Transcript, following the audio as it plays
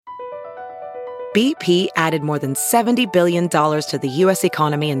BP added more than $70 billion to the U.S.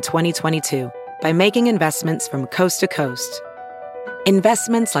 economy in 2022 by making investments from coast to coast.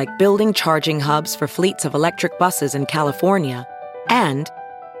 Investments like building charging hubs for fleets of electric buses in California and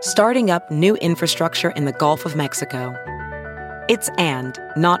starting up new infrastructure in the Gulf of Mexico. It's and,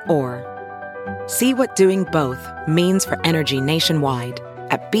 not or. See what doing both means for energy nationwide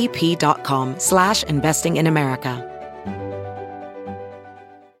at bp.com/investing in America.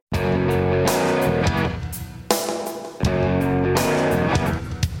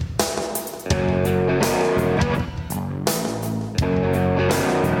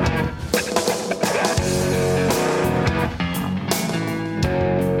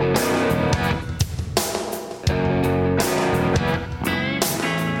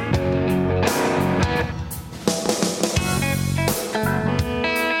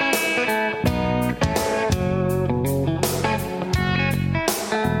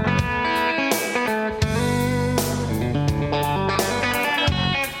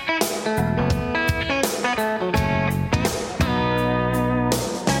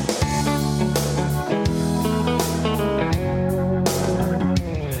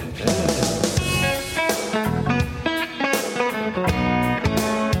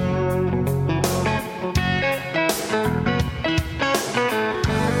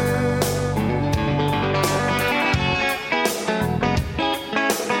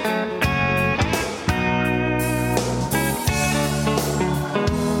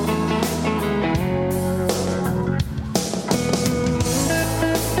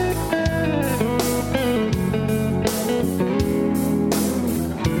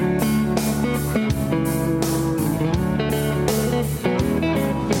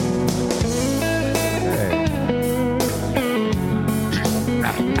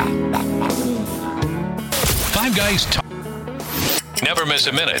 Never miss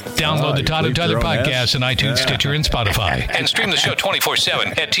a minute. Download the Todd and Tyler podcast on iTunes, Stitcher, and Spotify. And stream the show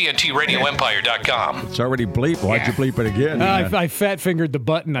 24/7 at TNTRadioEmpire.com. It's already bleep. Why'd you bleep it again? I fat-fingered the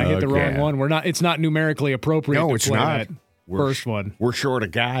button. I hit the wrong one. It's not numerically appropriate to play that first one. We're short a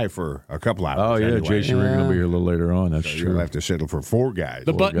guy for a couple hours. Oh, yeah. anyway. Jason Regan will be here a little later on. That's true. You'll have to settle for four guys.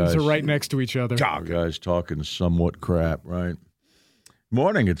 The buttons are right next to each other. Guys talking somewhat crap, right?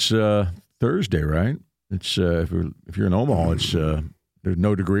 Morning. It's Thursday, right? It's if you're in Omaha, it's there's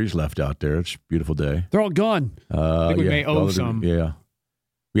no degrees left out there. It's a beautiful day. They're all gone. I think we may owe some. Yeah.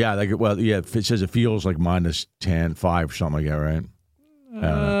 It says it feels like minus 10, 5 or something like that, right?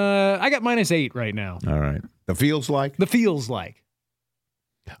 I got -8 right now. All right. The feels like? The feels like.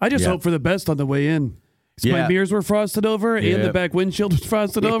 I just hope for the best on the way in. My mirrors were frosted over and the back windshield was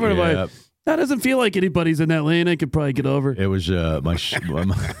frosted over. I'm like, that doesn't feel like anybody's in that lane. I could probably get over. It was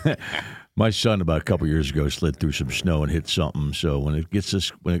my son about a couple years ago slid through some snow and hit something. So when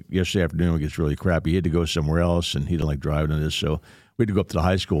yesterday afternoon it gets really crappy, he had to go somewhere else, and he didn't like driving in this. So we had to go up to the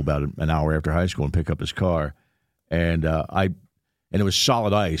high school about an hour after high school and pick up his car, and it was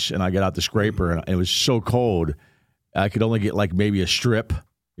solid ice, and I got out the scraper, and it was so cold, I could only get like maybe a strip,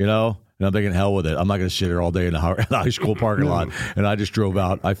 And I'm thinking, hell with it. I'm not going to sit here all day in the high school parking lot. And I just drove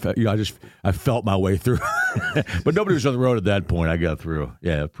out. I felt my way through. But nobody was on the road at that point. I got through.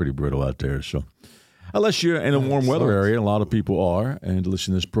 Yeah, pretty brutal out there. So unless you're in a warm weather area, and a lot of people are, and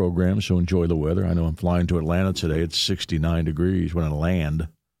listen to this program, so enjoy the weather. I know I'm flying to Atlanta today. It's 69 degrees when I land.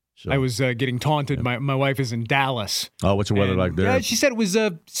 So, I was getting taunted. My wife is in Dallas. Oh, what's the weather like there? She said it was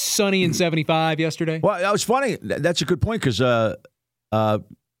sunny and 75 yesterday. Well, that was funny. That's a good point because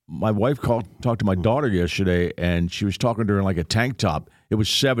my wife talked to my daughter yesterday, and she was talking to her in like a tank top. It was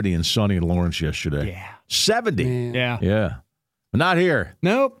 70 and sunny in Lawrence yesterday. Yeah. 70. Man. Yeah. But not here.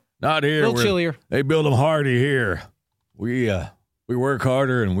 Nope. Not here. A little chillier. They build them hardy here. We work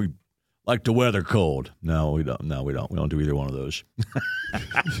harder, and we like the weather cold. No, we don't. No, we don't. We don't do either one of those.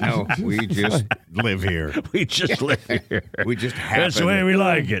 No, we just live here. We just live here. We just happen. That's the way we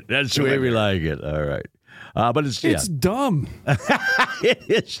like it. That's the way we like it. All right. But it's dumb. It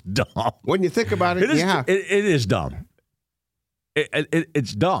is dumb. When you think about it, it is dumb.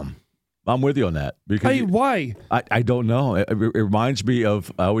 It's dumb. I'm with you on that. Because why? I don't know. It reminds me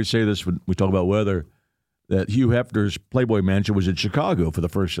of, I always say this when we talk about weather, that Hugh Hefner's Playboy Mansion was in Chicago for the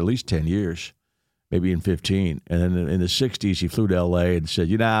first at least 10 years, maybe in 15. And then in the 60s, he flew to L.A. and said,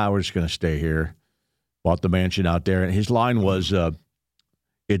 we're just going to stay here. Bought the mansion out there. And his line was,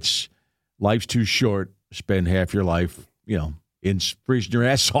 life's too short. Spend half your life, in freezing your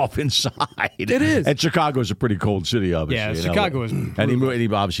ass off inside. It is. And Chicago's a pretty cold city, obviously. Yeah, Chicago is. And he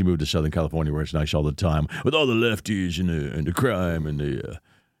obviously moved to Southern California where it's nice all the time with all the lefties and the crime and the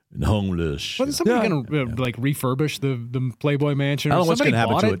and homeless. Wasn't somebody going to like refurbish the Playboy Mansion? I don't know what's going to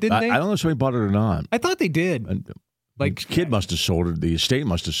happen to it. Didn't they? I don't know if somebody bought it or not. I thought they did. Like the kid must have sold it. The estate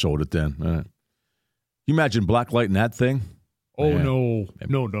must have sold it then. Can you imagine blacklighting that thing? Oh,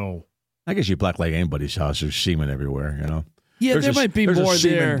 no. I guess you blacklight anybody's house. There's semen everywhere, you know. Yeah, there might be more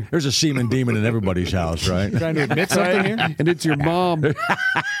there. There's a semen demon in everybody's house, right? Trying to admit something here? And it's your mom.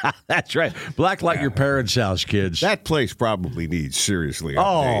 That's right. Blacklight your parents' house, kids. That place probably needs seriously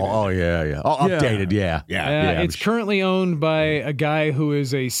updated. Oh, yeah. Oh, updated, yeah. It's currently owned by a guy who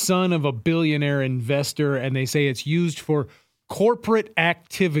is a son of a billionaire investor, and they say it's used for corporate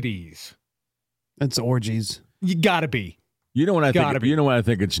activities. That's orgies. You gotta be. You know when I think you know when I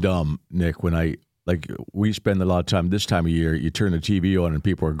think it's dumb, Nick, when we spend a lot of time this time of year, you turn the TV on and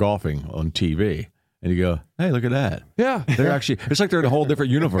people are golfing on TV. And you go, hey, look at that. Yeah. They're actually, it's like they're in a whole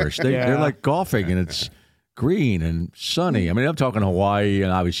different universe. They're like golfing and it's green and sunny. I mean, I'm talking Hawaii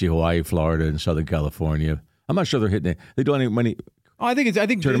and obviously Hawaii, Florida, and Southern California. I'm not sure they're hitting it. They don't have many. I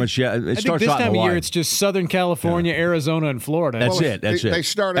think tournaments. Yeah, it starts this out in time Hawaii. of year, it's just Southern California, Arizona, and Florida. That's it. They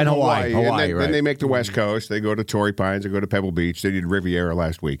start in Hawaii, right. then they make the West Coast. They go to Torrey Pines, they go to Pebble Beach. They did Riviera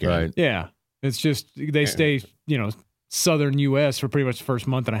last weekend. Right. Yeah. It's just they stay, Southern U.S. for pretty much the first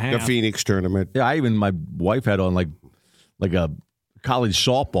month and a half. The Phoenix tournament. Yeah, my wife had on like a college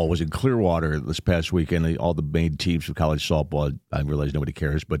softball was in Clearwater this past weekend. All the main teams for college softball. I realize nobody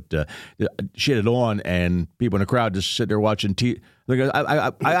cares, but she had it on, and people in the crowd just sit there watching.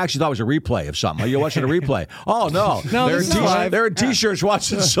 I actually thought it was a replay of something. You're watching a replay. Oh no, they're in t-shirts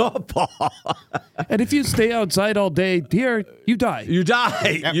watching softball. And if you stay outside all day, here you die. You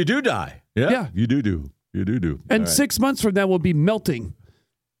die. Yep. You do die. Yeah. You do. You do. And 6 months from now will be melting.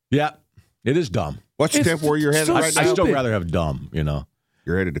 Yeah, it is dumb. What's the temp where you're headed right now? I still rather have dumb,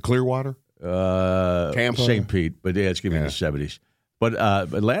 You're headed to Clearwater? Tampa? St. Pete, but yeah, it's going to be in the 70s. But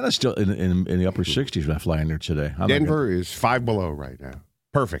Atlanta's still in the upper 60s when I fly in there today. Denver is 5 below right now.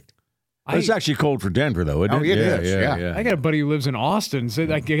 Perfect. It's actually cold for Denver, though, isn't it? It is. Yeah. I got a buddy who lives in Austin.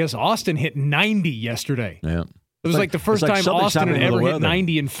 Said, I guess Austin hit 90 yesterday. Yeah. It was like the first time Austin had ever hit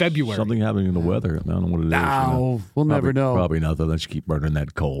 90 in February. Something happening in the weather. I don't know what it is. No, we'll never know. Probably nothing. Let's keep burning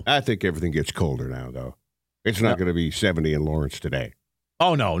that coal. I think everything gets colder now, though. It's not going to be 70 in Lawrence today.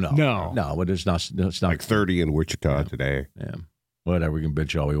 Oh, no. But it's not like 30 in Wichita today. Yeah. Whatever, we can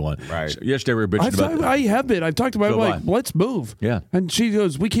bitch all we want. Right. So yesterday we were bitching about I have been. I've talked to my wife, let's move. Yeah. And she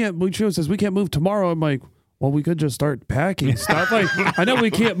goes, we can't. She says, we can't move tomorrow. I'm like, well, we could just start packing stuff. Like, I know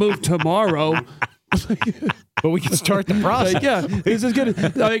we can't move tomorrow. But we can start the process. This is gonna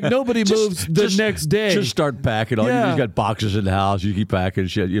nobody moves the next day. Just start packing. You got boxes in the house. You keep packing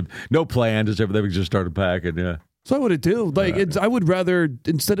shit. You have no plan. Just everything. We just started packing. Yeah. So I would do. I would rather,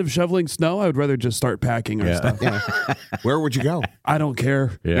 instead of shoveling snow, I would rather just start packing our stuff. Yeah. Where would you go? I don't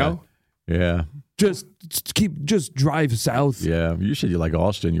care. Yeah. No? Yeah. Just drive south. Yeah. You said you like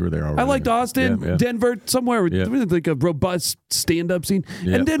Austin. You were there already. I liked Austin, Denver, somewhere with like a robust stand-up scene.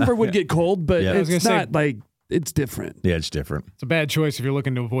 Yeah. And Denver would get cold, but it's not like, it's different. Yeah, it's different. It's a bad choice if you're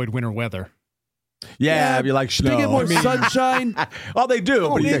looking to avoid winter weather. Yeah, if you like snow. They get more sunshine. They do.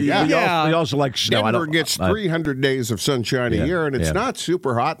 Oh, You also like snow. Denver gets 300 days of sunshine a year, and it's not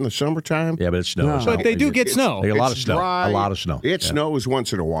super hot in the summertime. Yeah, but it's snow. No. But they do get snow. They get a lot of snow. Dry. A lot of snow. It snows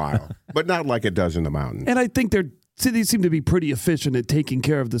once in a while, but not like it does in the mountains. And I think cities seem to be pretty efficient at taking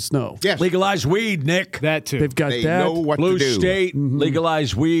care of the snow. Yes. Legalize weed, Nick. That too. They've got they that. know what Blue to do. State,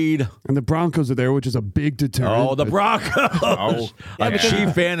 legalize weed. And the Broncos are there, which is a big deterrent. Oh, the Broncos. I'm a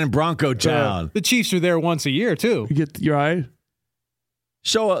Chief fan in Bronco Town. The Chiefs are there once a year, too. You get your eye?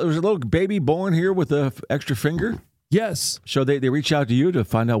 So there was a little baby born here with an extra finger? Yes. So they reach out to you to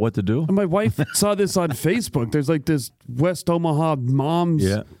find out what to do? And my wife saw this on Facebook. There's like this West Omaha moms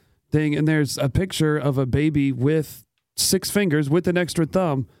thing, and there's a picture of a baby with 6 fingers with an extra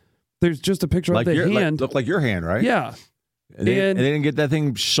thumb. There's just a picture of the hand. Look like your hand, right? Yeah. And they didn't get that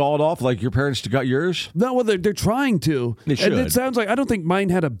thing sawed off like your parents got yours? No, well, they're trying to. They should. And it sounds like, I don't think mine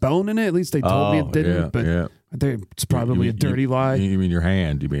had a bone in it. At least they told me it didn't. It's probably a dirty lie. You mean your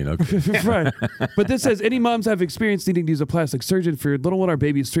hand? You mean, okay. Right. But this says, any moms have experience needing to use a plastic surgeon for your little one. Our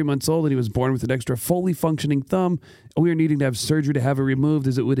baby is 3 months old and he was born with an extra fully functioning thumb. We are needing to have surgery to have it removed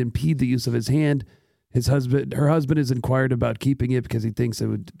as it would impede the use of his hand. Her husband has inquired about keeping it because he thinks it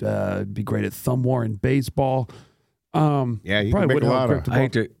would be great at thumb war and baseball. You can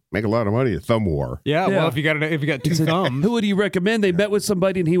make a lot of money at thumb war. Yeah, well, if you got 2 thumbs. Who would you recommend? They met with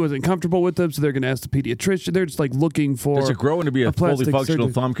somebody and he wasn't comfortable with them, so they're going to ask the pediatrician. They're just like looking for. Does it grow into be a fully functional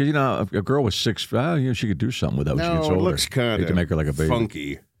surgeon. thumb? Because a girl with 6, she could do something with that when she gets older. It looks kind of to make her like a baby.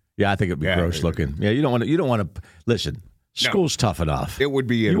 funky. Yeah, I think it'd be gross looking. Yeah, you don't want to. Listen. School's tough enough. It would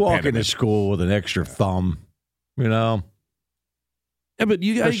be an You walk impediment. into school with an extra thumb, you know. Yeah, but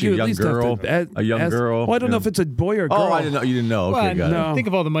you Especially a at young least girl, have to a young girl, Well, I don't know yeah. if it's a boy or girl. Oh, I didn't know. You didn't know. Okay, Well, got no. it. Think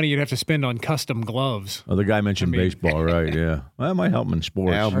of all the money you'd have to spend on custom gloves. Oh, the guy mentioned baseball, right? Yeah. Well, that might help him in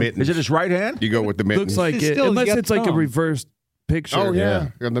sports. Now, mittens. Is it his right hand? You go with the mitten. Looks like It's it, still- you unless got it's like a thumb. reverse picture. Oh, yeah.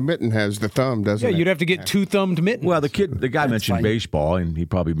 And the mitten has the thumb, doesn't Yeah, it? you'd have to get 2-thumbed mittens. Well, the guy mentioned fine. baseball, and he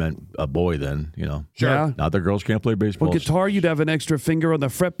probably meant a boy then, you know. Sure. Yeah. Not that girls can't play baseball. Well, guitar, you'd have an extra finger on the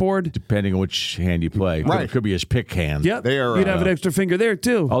fretboard. Depending on which hand you play. Right. It could be his pick hand. Yep. They are, You'd have an extra finger there,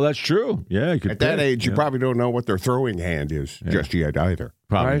 too. Oh, that's true. Yeah, you could At that pick. age, you Yeah. probably don't know what their throwing hand is just yet either.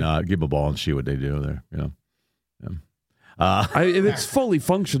 Probably Right. not. Give a ball and see what they do there, you know. Yeah. If it's fully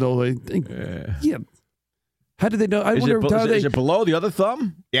functional, I think, yeah. How do they know? I Is wonder how they. is it below the other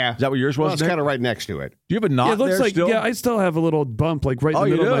thumb? Yeah. Is that what yours was, Well, it's Nick? kind of right next to it. Do you have a knot Yeah, it looks there like, still? yeah, I still have a little bump, like right oh, in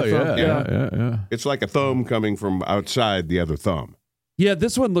the you middle do? of my thumb. Yeah. It's like a thumb coming from outside the other thumb. Yeah,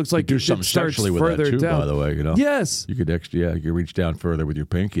 this one looks like do it something starts sexually with further that, too, down. by the way, you know? Yes. You could you could reach down further with your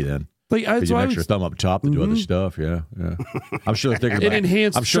pinky then. Like, Get that's you why an I extra was, thumb up top to do other stuff. Yeah. I'm sure they're thinking about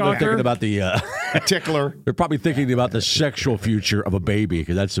enhanced I'm sure they're shocker. thinking about the. Tickler. They're probably thinking about the sexual future of a baby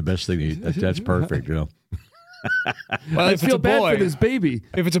because that's the best thing. That's perfect. You know. Well, I if feel it's a bad boy, for this baby.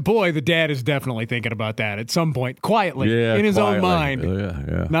 If it's a boy, the dad is definitely thinking about that at some point, quietly, Yeah. in his own quietly.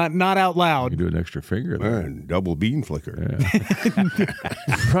 mind, Yeah. not out You loud. do an extra finger there. And double bean flicker.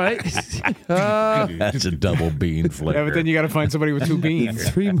 Right? That's a double bean flicker. Yeah, but then you got to find somebody with 2 beans.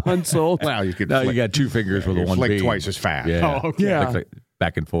 3 months old. Well, you could No, flick, you got 2 fingers with a one flick bean. twice as fast. Yeah. Oh, okay. Yeah. Flick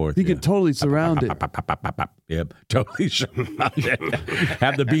back and forth. You yeah. can totally surround it. Pop, pop, pop, pop, pop. Yep, totally.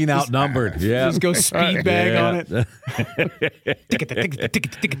 Have the bean outnumbered. Yeah, Just go speed bag on it.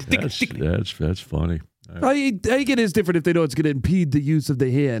 That's funny. I think it is different if they know it's going to impede the use of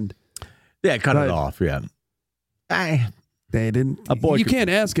the hand. Yeah, cut Right. it off. Yeah. They didn't. A boy you could- can't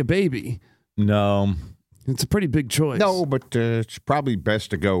ask a baby. No. It's a pretty big choice. No, but it's probably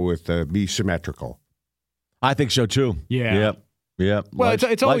best to go with be symmetrical. I think so too. Yeah. Yep. Well,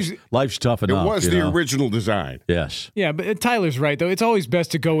 it's always- life's tough enough. It was you the know? original design. Yes. Yeah, but Tyler's right, though. It's always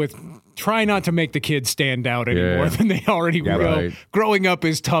best to go with try not to make the kids stand out anymore Yeah. than they already Yeah, will. right. Growing up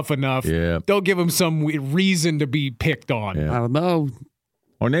is tough enough. Yeah. Don't give them some reason to be picked on. Yeah. I don't know.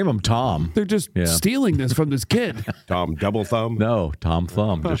 Or name him Tom. They're just Yeah. stealing this from this kid. Tom Double Thumb. No, Tom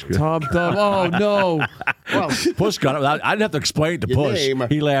Thumb. Just Tom Thumb. Oh, no. Puss got it. I didn't have to explain it to Your Puss. name.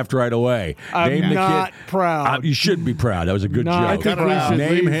 He laughed right away. I'm Name the not kid. proud. You should be proud. That was a good Not joke. I think we should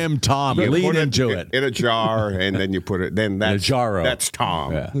Name leave. him Tom. You Lean put into it. in a jar, and then you put it. Then that's jarro. That's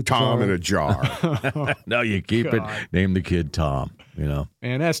Tom. Yeah. Tom in a jar. No, you keep it. Name the kid Tom. You know,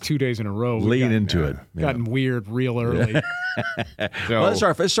 Man, that's 2 days in a row. We've lean into it. Yeah. Gotten weird real early. So, Well,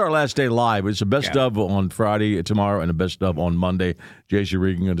 it's our last day live. It's the best of on Friday tomorrow and the best of on Monday. Jason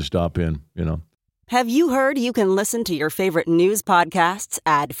Regan going to stop in. You know, Have you heard you can listen to your favorite news podcasts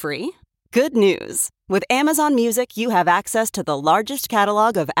ad-free? Good news. With Amazon Music, you have access to the largest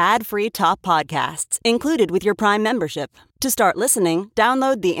catalog of ad-free top podcasts included with your Prime membership. To start listening,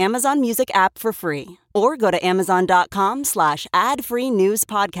 download the Amazon Music app for free or go to amazon.com/ad-free news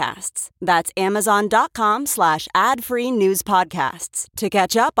podcasts. That's amazon.com/ad-free news podcasts to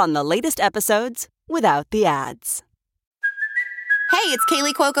catch up on the latest episodes without the ads. Hey, it's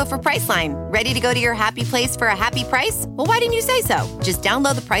Kaylee Cuoco for Priceline. Ready to go to your happy place for a happy price? Well, why didn't you say so? Just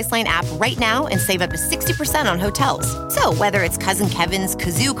download the Priceline app right now and save up to 60% on hotels. So whether it's Cousin Kevin's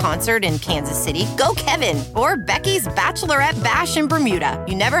Kazoo Concert in Kansas City, go Kevin, or Becky's Bachelorette Bash in Bermuda,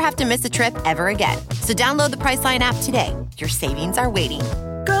 you never have to miss a trip ever again. So download the Priceline app today. Your savings are waiting.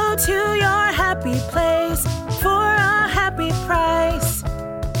 Go to your happy place for a happy price.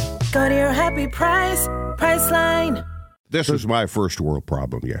 Go to your happy price, Priceline. this was my first world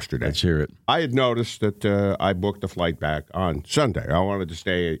problem yesterday. let's hear it. I had noticed that I booked a flight back on Sunday. I wanted to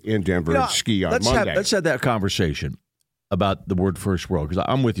stay in Denver and ski on Monday. Let's have that conversation about the word first world because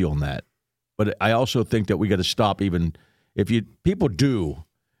I'm with you on that. But I also think that we got to stop even if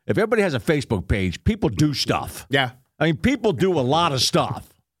everybody has a Facebook page, people do stuff. Yeah. I mean, people do a lot of stuff.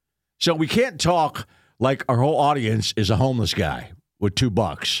 So we can't talk like our whole audience is a homeless guy with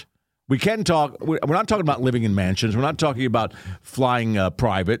 $2. We can talk. We're not talking about living in mansions. We're not talking about flying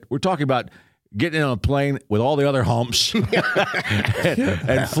private. We're talking about getting on a plane with all the other humps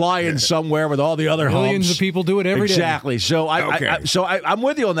and flying somewhere with all the other Millions humps. of people do it every day. Exactly. So Okay. I'm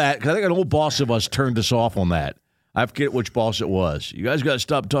with you on that because I think an old boss of us turned us off on that. I forget which boss it was. You guys got to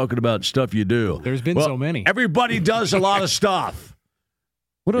stop talking about stuff you do. There's been Well, so many. Everybody does a lot of stuff.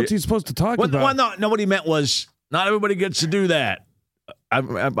 What else are you supposed to talk about? No, what he meant was not everybody gets to do that. I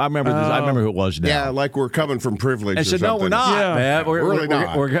remember this. I remember who it was now. Yeah, like we're coming from privilege. I or said, no, we're something. not, Yeah. man. We're Really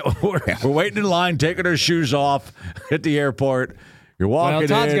not. We're waiting in line, taking our shoes off at the airport. You're walking Well,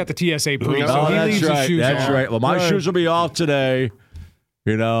 Todd's in. got the TSA pre, Oh, so he that's leaves right. his shoes That's on. right. Well, my shoes will be off today.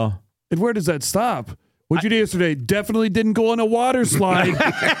 You know. And where does that stop? What'd you do yesterday? Definitely didn't go on a water slide.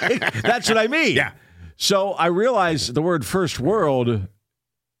 That's what I mean. Yeah. So I realized the word first world,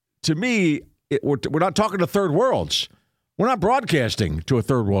 to me, we're not talking to third worlds. We're not broadcasting to a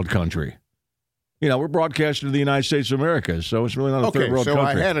third world country. You know, we're broadcasting to the United States of America, so it's really not a third world so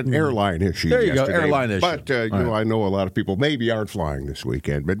country. I had an airline issue. There you go, yesterday, airline issue. But you know, I know a lot of people maybe aren't flying this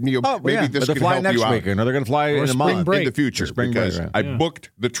weekend, but maybe but this they're can flying help next you out. weekend, or they're going to fly in a spring month. break. In the future, Spring because break, I booked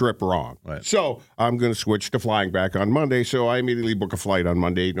the trip wrong. Right. So I'm going to switch to flying back on Monday. So I immediately book a flight on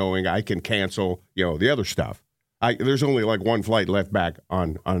Monday, knowing I can cancel, the other stuff. There's only like one flight left back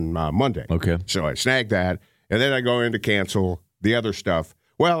on Monday. Okay. So I snag that, and then I go in to cancel the other stuff.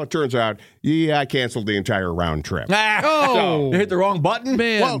 Well, it turns out, I canceled the entire round trip. You hit the wrong button?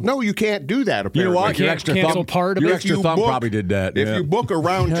 Man. Well, no, you can't do that, apparently. You know what? You can't cancel part of your it. extra you thumb book- probably did that. If yeah. you book a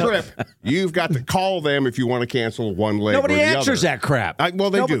round trip, you've got to call them if you want to cancel one leg Nobody or the answers other. that crap. Well,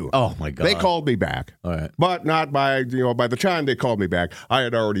 they Nobody- do. Oh, my God. They called me back. All right. But not by the time they called me back, I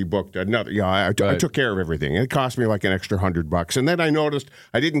had already booked another. I Right. took care of everything. It cost me like an extra $100. And then I noticed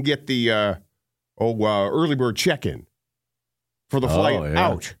I didn't get the early bird check-in for the flight yeah.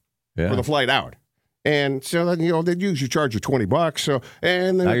 out. Yeah. For the flight out. And so then, they'd usually charge you $20. So,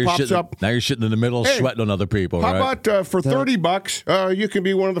 and then Now it you're, pops sitting, up. now you're sitting in the middle, Hey, sweating on other people, How right? about for $30, you can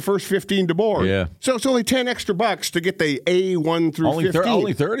be one of the first 15 to board? Yeah. So it's only 10 extra bucks to get the A1 through only 15.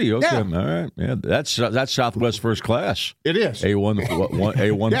 only 30. Okay. Yeah. All right. Yeah. That's Southwest first class. It is.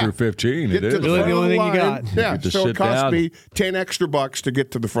 A1 Yeah. through 15. Get it to is. the Really front the of only thing you line. got. Yeah. get to So sit it cost down. me 10 extra bucks to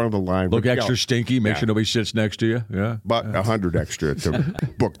get to the front of the line. Look But, extra stinky. Make sure nobody sits next to you. Yeah. But 100 extra to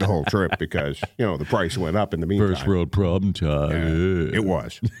book the whole trip because the price went up in the meantime. First world problem time. It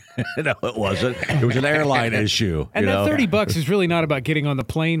was. No, it wasn't. It was an airline issue. And you that know? $30 is really not about getting on the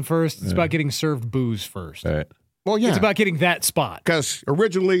plane first. It's about getting served booze first. All right. Well, yeah. It's about getting that spot. Because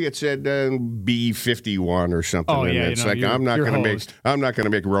originally it said B51 or something. Oh, and yeah, it's like you're I'm not going to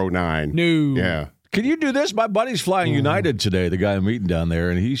make row 9. No. Yeah. Can you do this? My buddy's flying United today, the guy I'm meeting down there,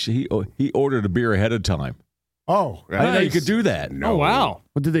 and he ordered a beer ahead of time. Oh, I didn't know you Nice. could do that. Oh, wow.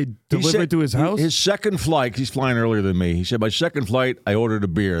 What did they He deliver said it to his house? His second flight, he's flying earlier than me. He said, my second flight, I ordered a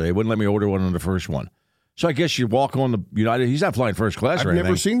beer. They wouldn't let me order one on the first one. So I guess you walk on the United. He's not flying first class or I've anything.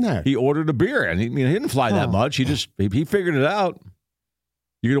 never seen that. He ordered a beer, and he didn't fly that much. He just he figured it out.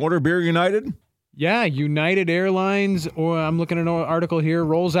 You can order a beer United? Yeah, United Airlines, or I'm looking at an article here,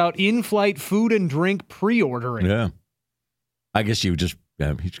 rolls out in-flight food and drink pre-ordering. Yeah. I guess you just,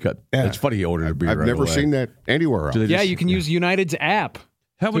 he's got, Yeah. it's funny he ordered a beer I've right never away. seen that anywhere else. Do they Yeah, just- you can use United's app.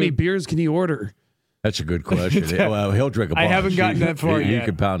 How many beers can you order? That's a good question. Well, he'll drink a bunch. I haven't gotten that far He yet.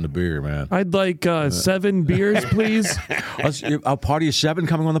 can pound the beer, man. I'd like 7 beers, please. A party of 7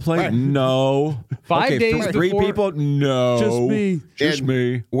 coming on the plane? No. 5 okay, days 3 before- people? No. Just me. Just And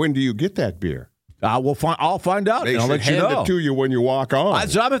me. When do you get that beer? I'll find out. They and I'll should let you hand know. it to you when you walk on.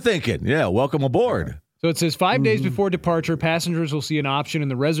 That's what I'm thinking. Yeah, welcome aboard. So it says 5 days before departure, passengers will see an option in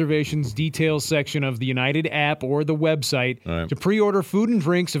the reservations details section of the United app or the website Right. to pre-order food and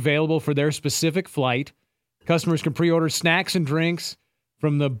drinks available for their specific flight. Customers can pre-order snacks and drinks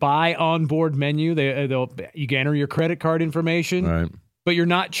from the buy on board menu. You can enter your credit card information, All right. but you're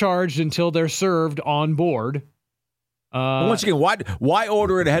not charged until they're served on board. But once again, why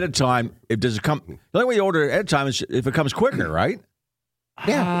order it ahead of time? Does it come? The only way you order it ahead of time is if it comes quicker, right?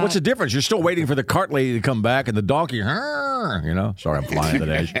 Yeah. What's the difference? You're still waiting for the cart lady to come back and the donkey. Sorry, I'm flying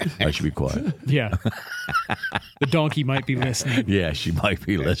today. I should be quiet. Yeah. The donkey might be listening. Yeah, she might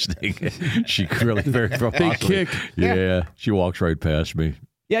be listening. She really very possibly. kick. Yeah, she walks right past me.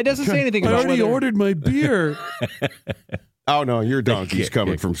 Yeah, it doesn't say anything I about already whether- ordered my beer. Oh, no, your donkey's kick,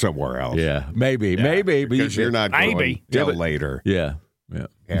 coming kick. from somewhere else. Yeah, maybe. Because you're not going Maybe. till Yeah, but- later. Yeah.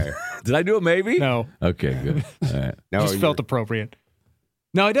 Did I do it? Maybe. No. Okay, good. All right. No, Just you're- felt appropriate.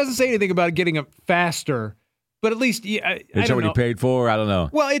 No, it doesn't say anything about getting it faster, but at least I It's don't already know. paid for. I don't know.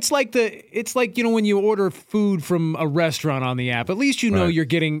 Well, it's like when you order food from a restaurant on the app. At least you know Right. you're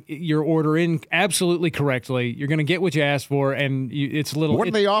getting your order in absolutely correctly. You're going to get what you asked for, and it's a little. What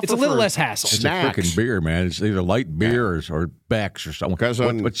do they offer It's a little for less hassle. It's snacks? a freaking beer, man. It's either light beer or Beck's or something. 'Cause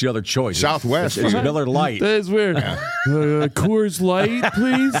on What's the other choice? Southwest, It's you- Miller Lite. That's weird. Coors Light,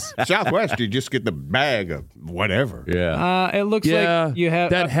 please. Southwest, you just get the bag of whatever. Yeah. It looks Yeah, like you have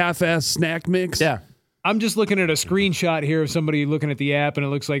that half-ass snack mix. Yeah. I'm just looking at a screenshot here of somebody looking at the app, and it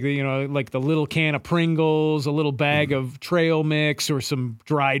looks like like the little can of Pringles, a little bag of trail mix, or some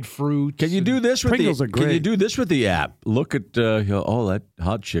dried fruit. Can you do this with Pringles the? are great. Can you do this with the app? Look at that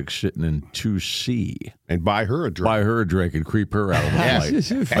hot chick sitting in 2C. And buy her a drink. Buy her a drink and creep her out of the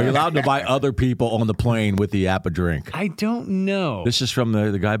flight. Are you allowed to buy other people on the plane with the app a drink? I don't know. This is from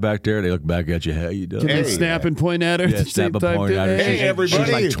the guy back there. They look back at you. How you doing? Can they snap and point at her at the same snap time? and point at her. Hey, She's- everybody.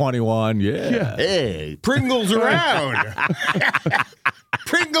 She's like 21. Yeah. Hey, Pringles around.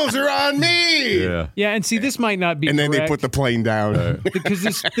 Pringles are on me. Yeah. Yeah, and see, this might not be And then they correct, put the plane down. because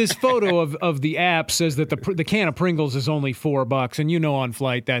this photo of the app says that the can of Pringles is only $4, and on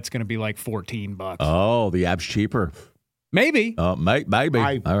flight that's going to be like $14. Oh, the app's cheaper. Maybe. Maybe. All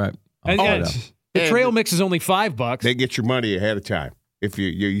right. I'll And, find out. the trail mix is only $5. They get your money ahead of time. If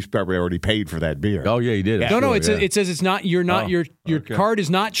you probably already paid for that beer. Oh yeah, he did. No, Sure, it says it's not. You're not. Your okay. card is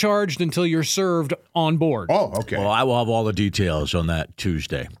not charged until you're served on board. Oh, okay. Well, I will have all the details on that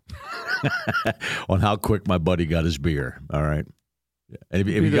Tuesday on how quick my buddy got his beer. All right. And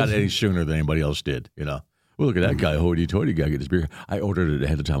if he got it any sooner than anybody else did, Well, look at that guy, hoity-toity guy, get his beer. I ordered it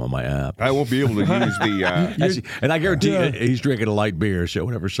ahead of time on my app. I won't be able to use the... and I guarantee he's drinking a light beer, so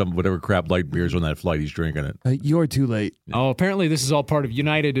whatever crap light beer's on that flight, he's drinking it. You're too late. Oh, apparently this is all part of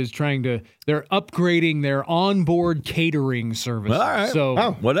United is they're upgrading their onboard catering service. All right.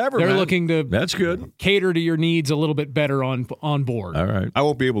 So whatever, they're man. looking to That's good. cater to your needs a little bit better on board. All right. I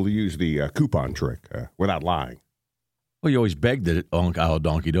won't be able to use the coupon trick without lying. Well, you always begged it,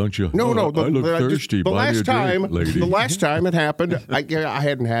 donkey, don't you? No. I look thirsty. The Buy me a drink, lady. the last time it happened, I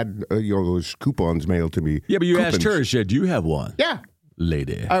hadn't had those coupons mailed to me. Yeah, but you Coupons. asked her and said, "Do you have one?" Yeah.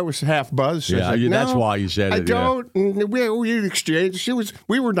 Lady. I was half buzzed. So Yeah, I said, that's "No, why you said I it, yeah. don't. And we exchanged.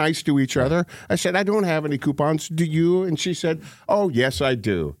 We were nice to each other. I said, I don't have any coupons. Do you? And she said, oh, yes, I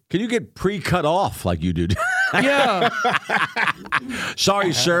do. Can you get pre-cut off like you did? Yeah.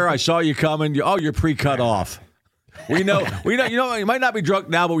 Sorry, sir. I saw you coming. You're pre-cut off. We know. You might not be drunk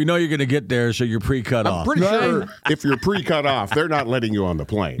now, but we know you're going to get there, so you're pre-cut I'm off. pretty sure if you're pre-cut off, they're not letting you on the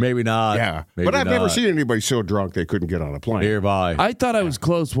plane. Maybe not. Yeah. Maybe But I've never not. seen anybody so drunk they couldn't get on a plane. Nearby. I thought I was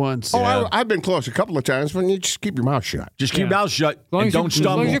close once. Oh, I've been close a couple of times, but you just keep your mouth shut. Just keep your mouth shut long and as you- don't as long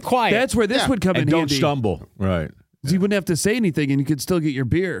stumble. as you're quiet. That's where this would come in and don't handy. stumble. Right. So you wouldn't have to say anything, and you could still get your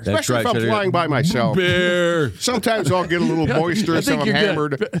beer. That's Especially right. if I'm flying by myself. Beer. Sometimes I'll get a little boisterous I if think I'm you're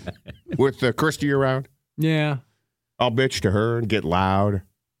hammered with Christy around. Yeah. I'll bitch to her and get loud.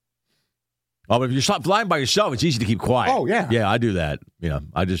 Oh, but if you're flying by yourself, it's easy to keep quiet. Oh, yeah. Yeah, I do that.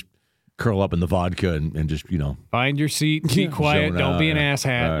 I just curl up in the vodka and just, Find your seat, keep quiet, Zone don't out, be an yeah.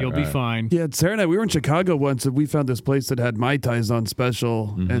 asshat. You'll be Right. fine. Yeah, Sarah and I, we were in Chicago once, and we found this place that had Mai Tais on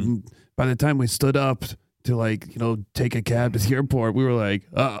special. And by the time we stood up to take a cab to the airport, we were like,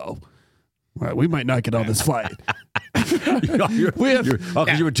 "Oh, well, we might not get on this flight." because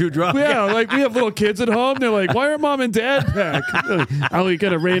you were too drunk. Yeah, we have little kids at home. They're like, "Why are mom and dad back?" I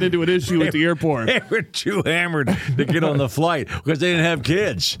kind of ran into an issue at the airport. They were too hammered to get on the flight because they didn't have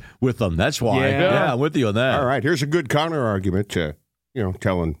kids with them. That's why. Yeah. I'm with you on that. All right, here's a good counter argument to,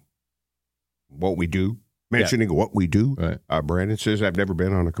 telling what we do, mentioning what we do. Right. Brandon says, I've never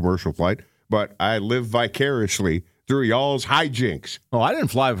been on a commercial flight, but I live vicariously through y'all's hijinks. Oh, I didn't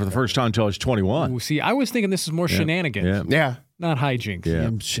fly for the first time until I was 21. Ooh, see, I was thinking this is more shenanigans, Yeah. Yeah. not hijinks. Yeah.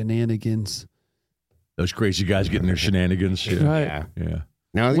 Damn shenanigans. Those crazy guys getting their shenanigans. Yeah. Right. Yeah.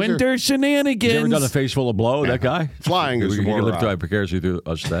 Now, these are- Winter shenanigans. You ever done a face full of blow, that guy? Flying is You more, can live vicariously through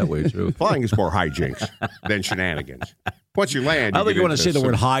us that way, too. flying is more hijinks than shenanigans. Once you land, I don't think you get want to into say the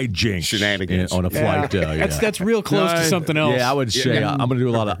word some hijinks shenanigans on a flight. That's real close to something else. Yeah, I would say I'm going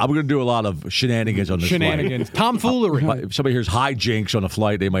to do a lot of shenanigans on this Shenanigans. flight. Tomfoolery. If somebody hears hijinks on a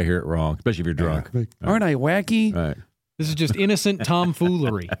flight, they might hear it wrong, especially if you're drunk. Aren't I wacky? Right. This is just innocent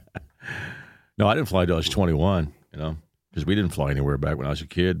tomfoolery. No, I didn't fly till I was 21, because we didn't fly anywhere back when I was a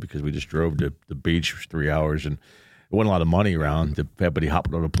kid because we just drove to the beach for 3 hours and there wasn't a lot of money around to everybody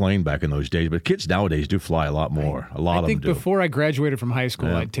hopping on a plane back in those days. But kids nowadays do fly a lot more. A lot I of think them do. before I graduated from high school,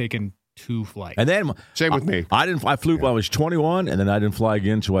 Yeah. I'd taken 2 flights. And then Same with me. I flew when I was 21, and then I didn't fly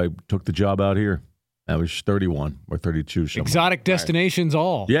again until I took the job out here. I was 31 or 32. Somewhere. Exotic destinations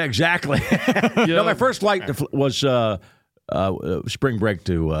all. Yeah, exactly. No, my first flight was spring break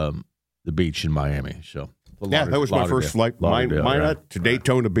to the beach in Miami. So Yeah, that was my first flight. Minot to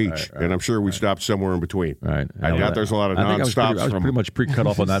Daytona Beach, right. and I'm sure we stopped somewhere in between. Right. I doubt there's a lot of non-stops I was pretty much pre-cut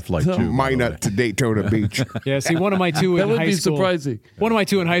off on that flight, too. Minot to Daytona Beach. Yeah, see, one of my two in That would high be school. surprising. One of my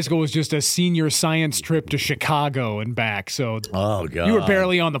two in high school was just a senior science trip to Chicago and back. So Oh, God. you were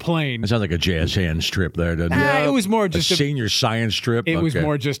barely on the plane. That sounds like a jazz hands trip there, doesn't it? It was more A just senior science trip? It was Okay.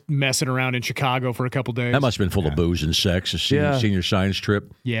 more just messing around in Chicago for a couple days. That must have been full of booze and sex, a senior science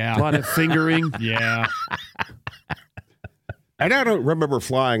trip. Yeah. A lot of fingering. Yeah. And I don't remember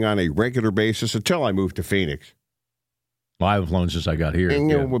flying on a regular basis until I moved to Phoenix. Well, I haven't flown since I got here.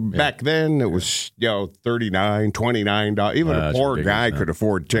 And back then, it was $39, $29. Even a That's poor ridiculous, guy huh? could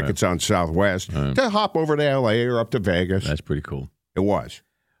afford tickets on Southwest to hop over to L.A. or up to Vegas. That's pretty cool. It was.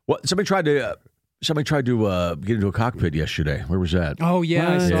 Well, somebody tried to get into a cockpit yesterday. Where was that? Oh,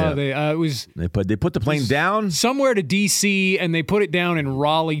 yeah, I saw it was They put the plane down. somewhere to D.C., and they put it down in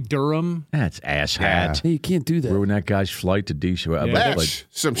Raleigh, Durham. That's asshat. Hey, you can't do that. Ruin that guy's flight to DC. That's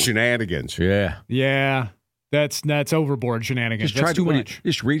some shenanigans. Yeah. Yeah. That's overboard shenanigans. That's too much.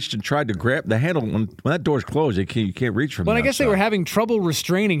 Just reached and tried to grab the handle. When that door's closed, you can't reach from But the I guess they outside. were having trouble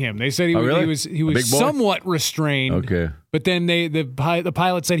restraining him. They said he really? was A big boy? somewhat restrained. Okay. But then the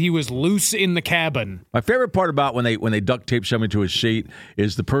pilot said he was loose in the cabin. My favorite part about when they duct tape somebody to a seat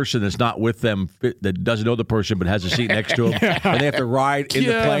is the person that's not with them, that doesn't know the person but has a seat next to him, and they have to ride in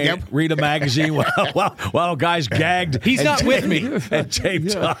the plane, read a magazine while a guy's gagged. He's not with me. And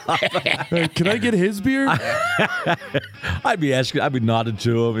taped up. Can I get his beer? I'd be nodding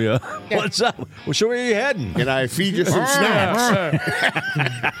to him. Yeah. What's up? Well, so where are you heading? Can I feed you some snacks?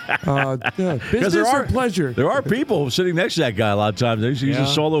 Business or pleasure? There are people sitting next to that guy a lot of times. He's a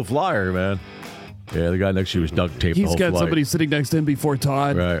solo flyer, man. Yeah, the guy next to you was duct taped the He's whole got flight. somebody sitting next to him before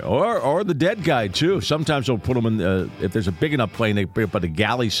Todd. Right, or the dead guy too. Sometimes they'll put them in. If there's a big enough plane, they put up a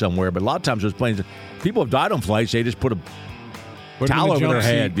galley somewhere. But a lot of times those planes, people have died on flights. They just put a towel over their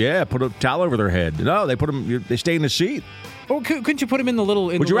head. Yeah, put a towel over their head. No, they put them. They stay in the seat. Oh, couldn't you put him in the little?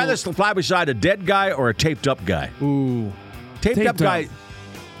 Would you rather fly beside a dead guy or a taped up guy? Ooh, taped up guy.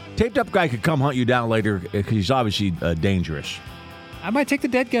 Taped up guy could come hunt you down later because he's obviously dangerous. I might take the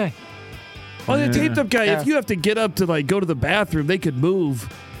dead guy. Oh, the taped up guy, if you have to get up to go to the bathroom, they could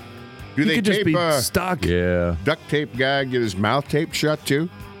move. Do he they could just tape be stuck. Yeah. Duct tape guy get his mouth taped shut too?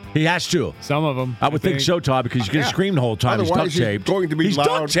 He has to. Some of them. I would think so, Todd, because he's going to scream the whole time. Otherwise, he's duct taped. he's going to be he's loud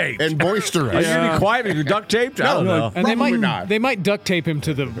duct taped and boisterous. Are you going to be quiet if you're duct taped? I don't know. And not. they might duct tape him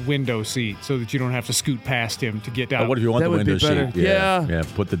to the window seat so that you don't have to scoot past him to get out. What if you want That the would be window better. seat? Yeah,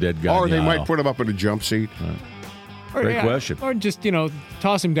 put the dead guy Or in the they might aisle. put him up in a jump seat. Great question. Or just,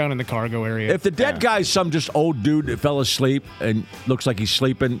 toss him down in the cargo area. If the dead guy's some just old dude that fell asleep and looks like he's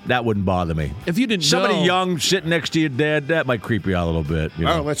sleeping, that wouldn't bother me. If you didn't Somebody know, young sitting next to you dead, that might creep you out a little bit. You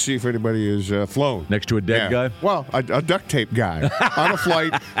know? Oh, let's see if anybody is flown. Next to a dead guy? Well, a duct tape guy on a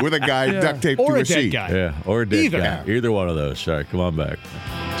flight with a guy duct taped Or to a a dead seat. guy. Yeah, or a dead Either. guy. Either one of those. Sorry, come on back.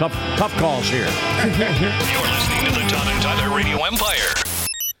 Tough calls here. You're listening to the Todd and Tyler Radio Empire.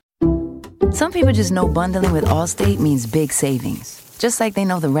 Some people just know bundling with Allstate means big savings. Just like they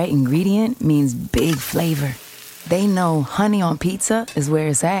know the right ingredient means big flavor. They know honey on pizza is where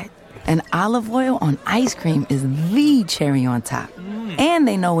it's at. And olive oil on ice cream is the cherry on top. And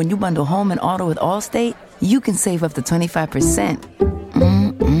they know when you bundle home and auto with Allstate, you can save up to 25%.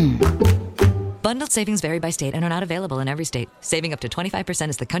 Bundled savings vary by state and are not available in every state. Saving up to 25%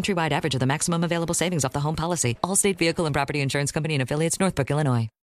 is the countrywide average of the maximum available savings off the home policy. Allstate Vehicle and Property Insurance Company and affiliates, Northbrook, Illinois.